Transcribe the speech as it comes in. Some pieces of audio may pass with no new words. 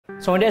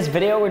So in this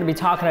video, we're going to be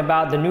talking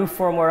about the new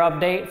firmware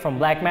update from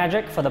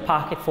Blackmagic for the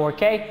Pocket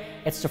 4K.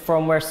 It's the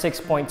Firmware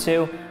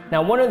 6.2.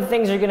 Now, one of the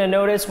things you're going to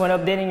notice when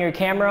updating your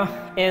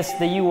camera is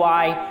the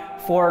UI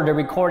for the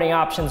recording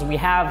options we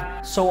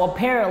have. So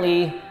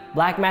apparently,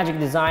 Blackmagic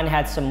Design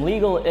had some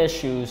legal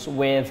issues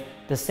with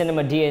the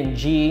Cinema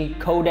DNG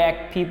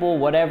codec people,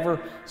 whatever,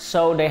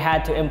 so they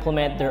had to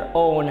implement their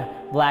own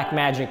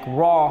Blackmagic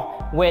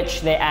RAW,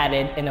 which they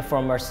added in the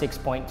Firmware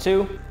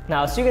 6.2.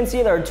 Now, as you can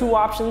see, there are two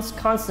options,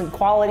 constant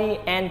quality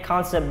and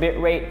constant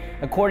bitrate.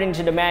 According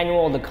to the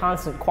manual, the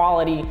constant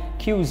quality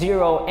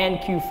Q0 and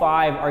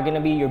Q5 are gonna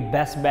be your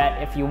best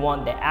bet if you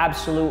want the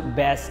absolute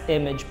best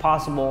image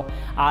possible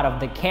out of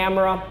the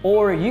camera,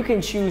 or you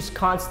can choose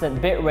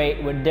constant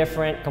bitrate with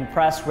different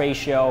compress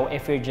ratio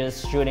if you're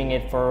just shooting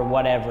it for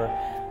whatever.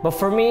 But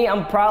for me,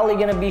 I'm probably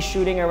gonna be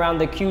shooting around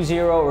the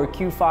Q0 or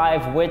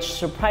Q5, which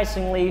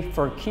surprisingly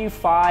for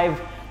Q5,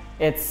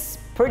 it's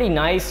pretty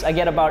nice. I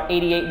get about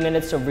 88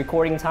 minutes of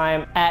recording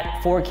time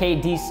at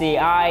 4K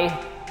DCI,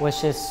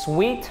 which is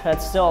sweet.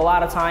 That's still a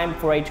lot of time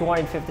for a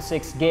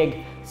 256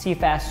 gig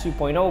CFast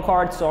 2.0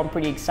 card, so I'm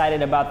pretty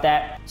excited about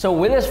that. So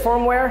with this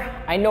firmware,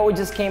 I know it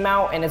just came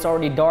out and it's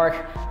already dark,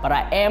 but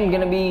I am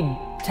gonna be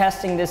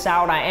testing this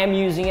out. I am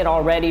using it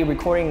already,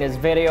 recording this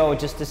video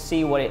just to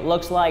see what it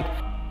looks like.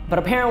 But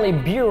apparently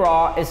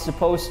BRAW is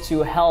supposed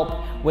to help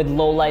with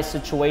low light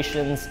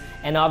situations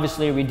and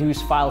obviously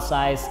reduce file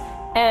size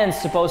and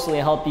supposedly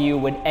help you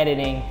with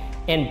editing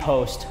in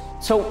post.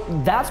 So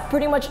that's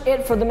pretty much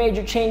it for the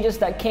major changes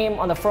that came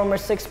on the Firmware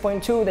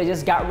 6.2. They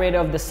just got rid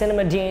of the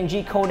Cinema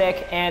DNG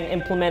codec and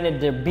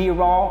implemented the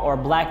BRAW or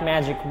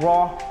Blackmagic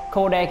RAW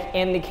codec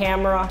in the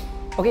camera.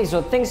 Okay,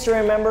 so things to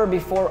remember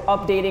before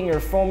updating your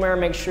firmware.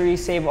 Make sure you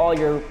save all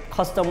your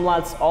custom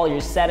LUTs, all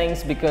your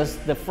settings, because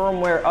the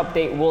firmware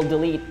update will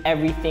delete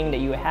everything that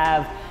you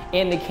have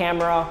in the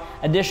camera.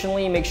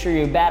 Additionally, make sure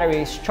your battery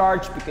is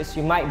charged because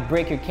you might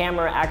break your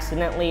camera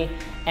accidentally.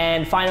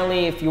 And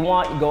finally, if you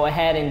want, go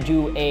ahead and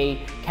do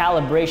a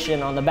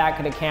calibration on the back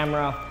of the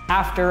camera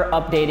after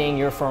updating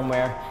your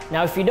firmware.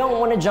 Now, if you don't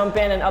want to jump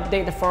in and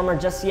update the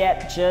firmware just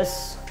yet,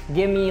 just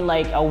give me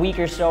like a week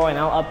or so and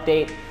I'll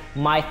update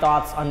my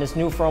thoughts on this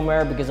new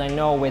firmware, because I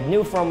know with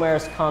new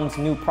firmwares comes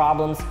new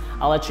problems.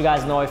 I'll let you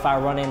guys know if I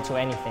run into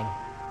anything.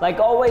 Like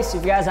always,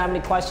 if you guys have any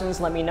questions,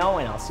 let me know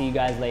and I'll see you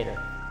guys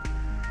later.